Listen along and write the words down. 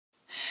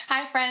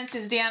Hi friends,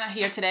 it's Deanna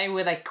here today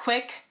with a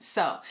quick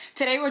sew.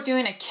 Today we're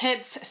doing a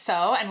kids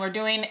sew and we're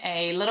doing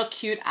a little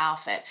cute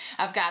outfit.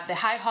 I've got the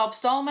high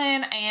hopes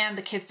dolman and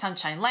the kids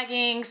sunshine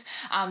leggings.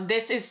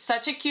 This is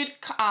such a cute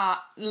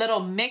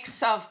little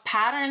mix of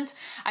patterns.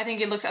 I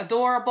think it looks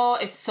adorable.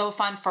 It's so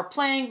fun for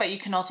playing, but you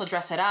can also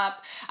dress it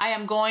up. I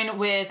am going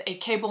with a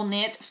cable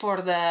knit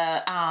for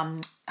the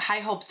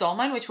high hopes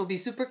dolman, which will be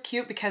super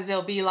cute because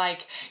it'll be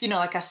like, you know,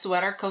 like a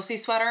sweater, cozy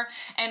sweater.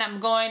 And I'm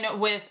going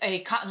with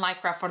a cotton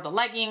lycra for the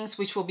leggings,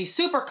 which will be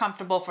super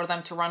comfortable for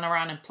them to run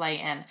around and play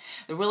in.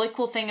 The really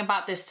cool thing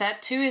about this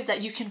set too is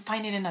that you can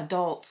find it in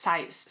adult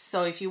size.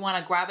 So if you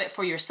want to grab it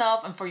for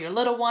yourself and for your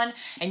little one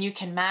and you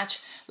can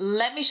match,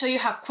 let me show you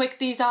how quick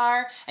these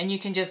are, and you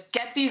can just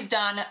get these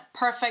done.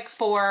 Perfect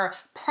for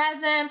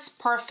presents,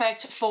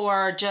 perfect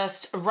for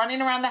just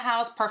running around the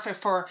house, perfect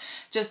for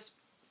just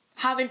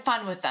having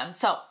fun with them.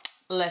 So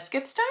let's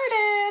get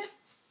started.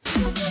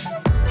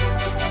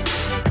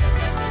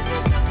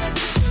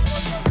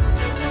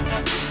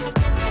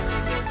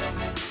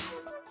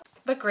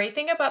 The great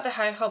thing about the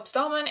high hopes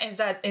dolman is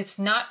that it's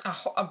not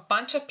a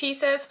bunch of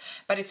pieces,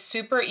 but it's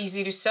super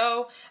easy to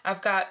sew.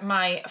 I've got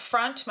my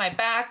front, my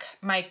back,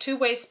 my two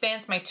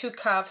waistbands, my two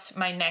cuffs,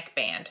 my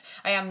neckband.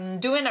 I am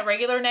doing a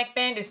regular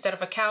neckband instead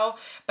of a cowl,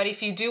 but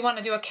if you do want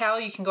to do a cowl,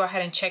 you can go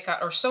ahead and check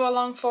out or sew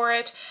along for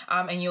it,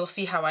 and you'll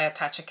see how I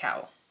attach a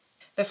cowl.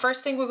 The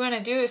first thing we're going to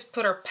do is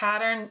put our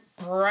pattern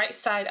right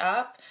side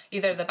up,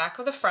 either the back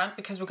or the front,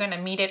 because we're going to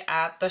meet it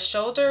at the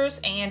shoulders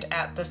and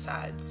at the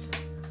sides.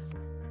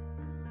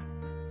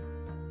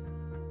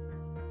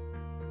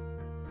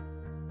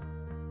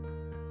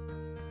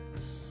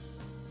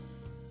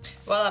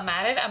 While I'm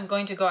at it, I'm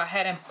going to go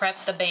ahead and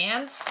prep the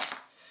bands.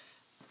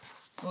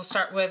 We'll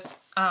start with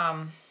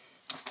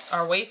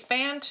our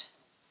waistband.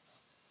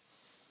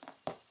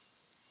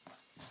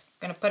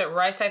 Gonna put it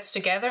right sides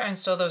together and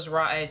sew those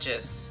raw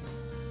edges.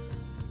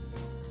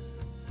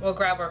 We'll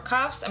grab our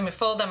cuffs and we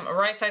fold them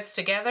right sides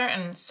together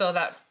and sew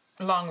that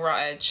long raw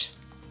edge.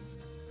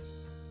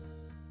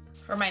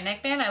 For my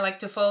neckband, I like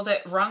to fold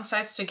it wrong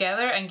sides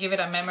together and give it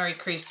a memory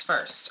crease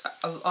first,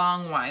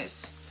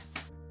 longwise.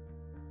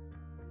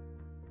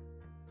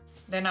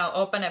 Then I'll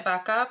open it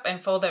back up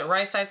and fold it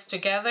right sides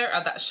together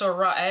at that short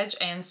raw edge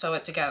and sew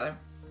it together.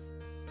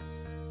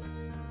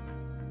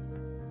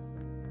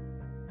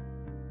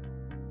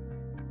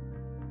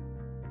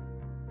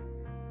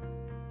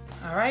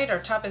 All right, our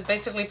top is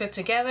basically put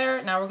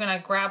together. Now we're gonna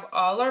grab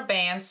all our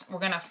bands. We're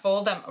gonna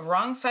fold them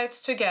wrong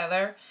sides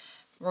together.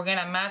 We're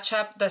gonna match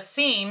up the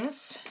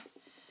seams,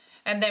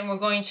 and then we're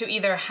going to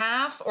either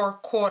half or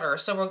quarter.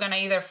 So we're gonna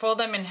either fold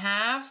them in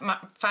half,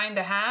 find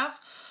the half,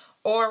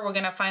 or we're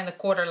gonna find the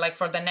quarter like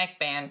for the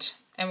neckband.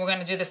 And we're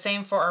gonna do the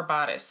same for our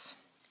bodice.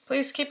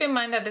 Please keep in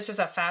mind that this is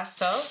a fast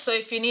sew, so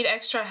if you need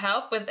extra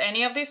help with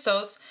any of these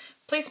sews,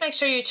 please make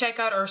sure you check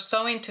out our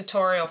sewing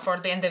tutorial for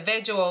the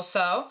individual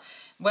sew.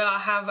 Well, I'll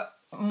have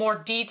more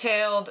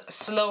detailed,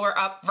 slower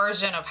up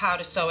version of how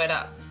to sew it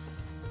up.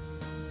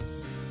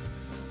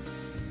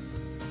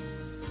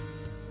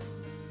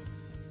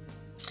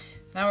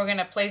 Now we're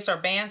gonna place our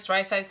bands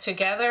right sides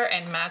together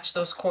and match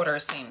those quarter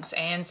seams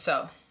and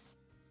sew.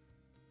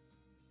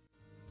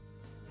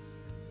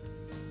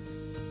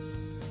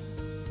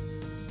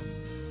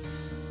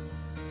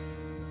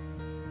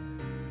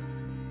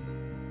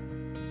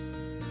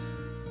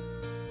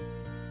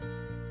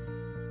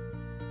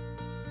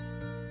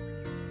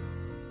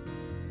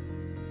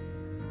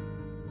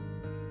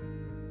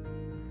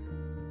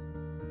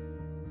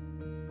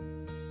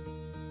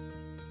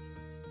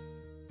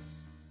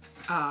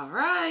 All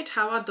right,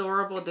 how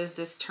adorable does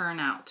this turn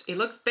out? It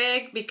looks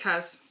big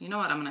because, you know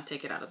what, I'm gonna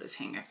take it out of this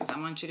hanger because I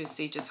want you to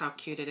see just how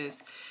cute it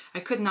is.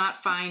 I could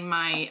not find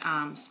my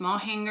small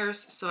hangers,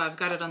 so I've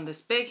got it on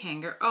this big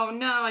hanger. Oh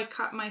no, I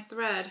cut my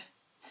thread.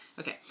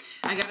 Okay,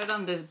 I got it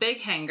on this big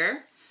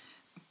hanger,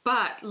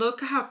 but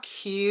look how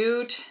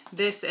cute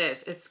this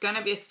is. It's kind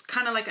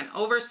of like an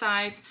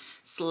oversized,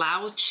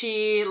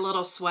 slouchy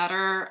little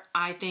sweater.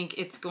 I think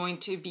it's going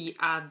to be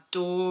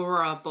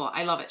adorable.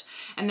 I love it.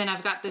 And then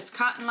I've got this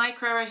cotton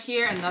lycra right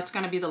here, and that's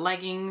gonna be the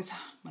leggings.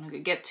 I'm gonna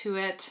get to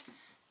it.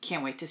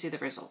 Can't wait to see the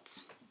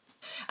results.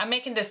 I'm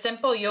making the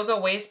simple yoga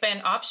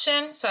waistband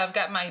option. So I've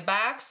got my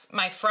backs,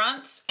 my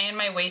fronts, and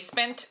my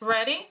waistband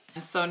ready.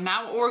 And so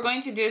now what we're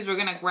going to do is we're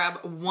gonna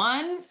grab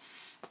one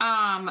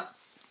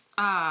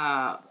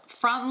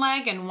front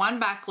leg and one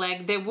back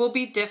leg. They will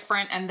be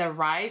different and the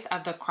rise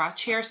at the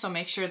crotch here, so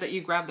make sure that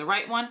you grab the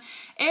right one.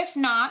 If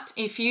not,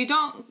 if you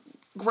don't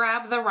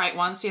grab the right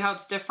one, see how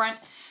it's different?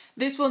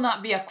 This will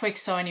not be a quick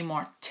sew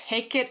anymore.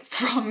 Take it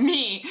from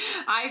me.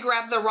 I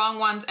grabbed the wrong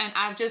ones and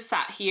I've just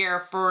sat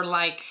here for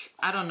like,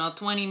 I don't know,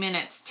 20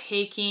 minutes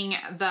taking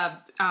the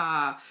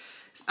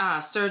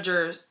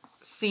serger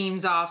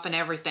seams off and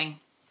everything.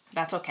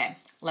 That's okay.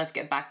 Let's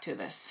get back to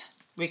this.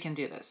 We can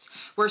do this.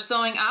 We're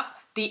sewing up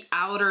the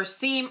outer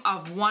seam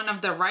of one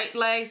of the right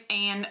legs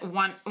and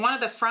one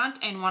of the front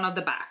and one of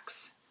the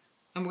backs.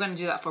 And we're gonna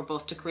do that for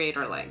both to create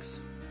our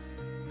legs.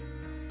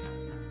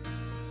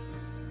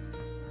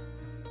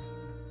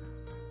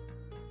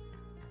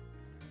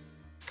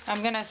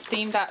 I'm gonna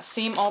steam that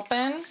seam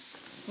open.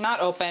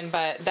 Not open,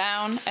 but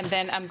down. And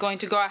then I'm going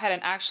to go ahead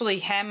and actually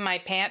hem my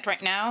pant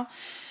right now.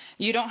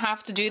 You don't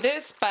have to do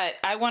this, but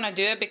I want to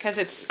do it because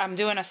I'm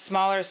doing a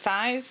smaller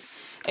size.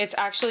 It's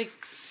actually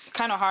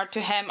kind of hard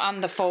to hem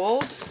on the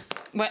fold.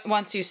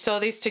 Once you sew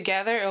these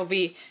together,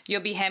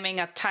 you'll be hemming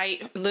a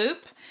tight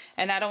loop,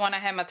 and I don't want to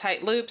hem a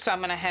tight loop, so I'm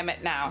going to hem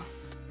it now.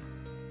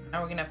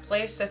 Now we're going to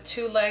place the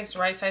two legs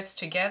right sides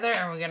together,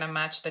 and we're going to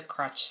match the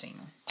crotch seam.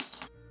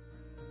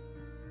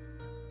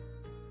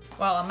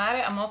 While I'm at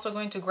it, I'm also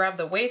going to grab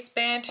the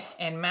waistband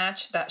and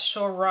match that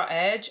short raw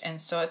edge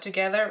and sew it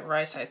together,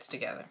 right sides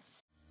together.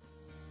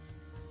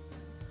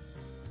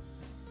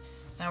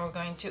 Now we're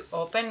going to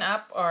open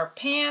up our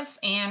pants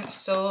and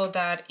sew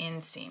that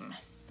inseam,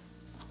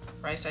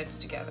 right sides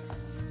together.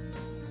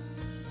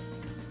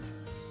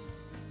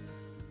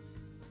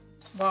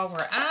 While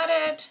we're at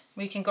it,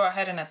 we can go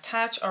ahead and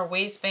attach our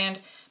waistband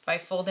by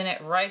folding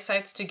it right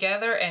sides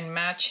together and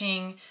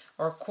matching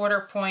our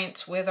quarter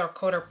points with our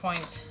quarter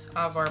points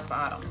of our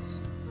bottoms.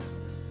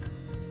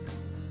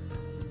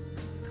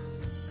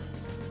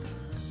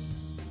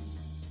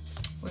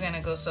 We're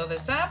gonna go sew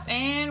this up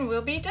and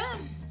we'll be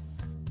done.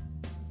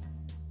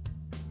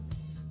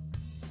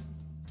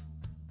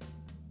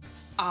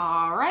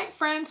 All right,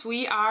 friends,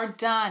 we are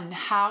done.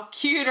 How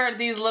cute are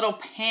these little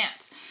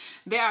pants?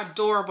 They are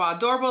adorable,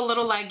 adorable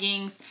little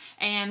leggings,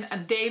 and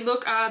they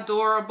look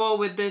adorable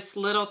with this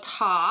little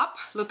top.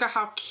 Look at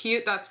how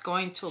cute that's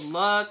going to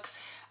look.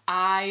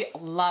 I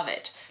love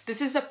it.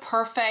 This is a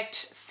perfect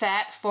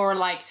set for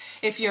like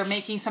if you're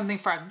making something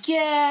for a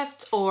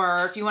gift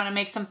or if you want to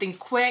make something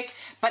quick,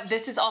 but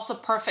this is also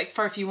perfect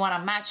for if you want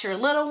to match your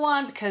little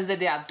one because they're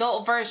the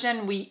adult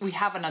version. We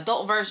have an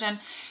adult version.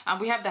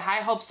 We have the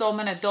High Hope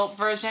Stolman adult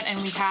version,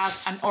 and we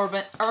have an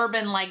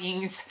urban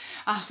leggings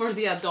for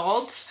the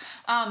adults.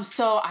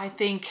 So I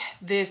think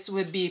this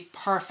would be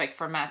perfect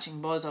for matching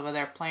boys over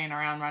there playing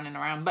around, running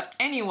around. But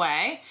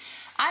anyway,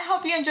 I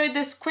hope you enjoyed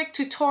this quick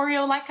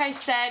tutorial. Like I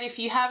said, if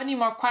you have any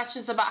more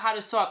questions about how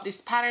to sew up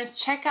these patterns,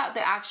 check out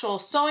the actual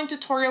sewing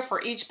tutorial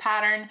for each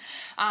pattern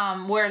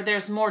where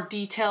there's more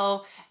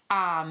detail,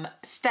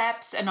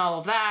 steps and all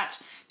of that.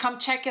 Come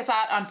check us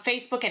out on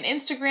Facebook and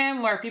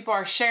Instagram where people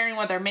are sharing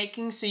what they're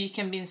making so you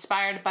can be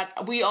inspired,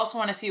 but we also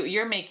want to see what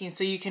you're making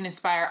so you can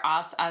inspire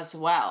us as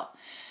well.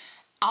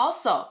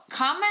 Also,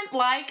 comment,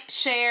 like,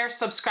 share,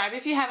 subscribe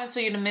if you haven't so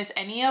you don't miss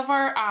any of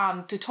our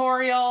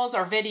tutorials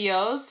or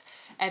videos.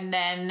 And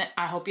then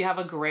I hope you have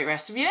a great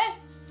rest of your day.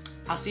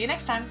 I'll see you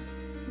next time.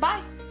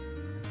 Bye.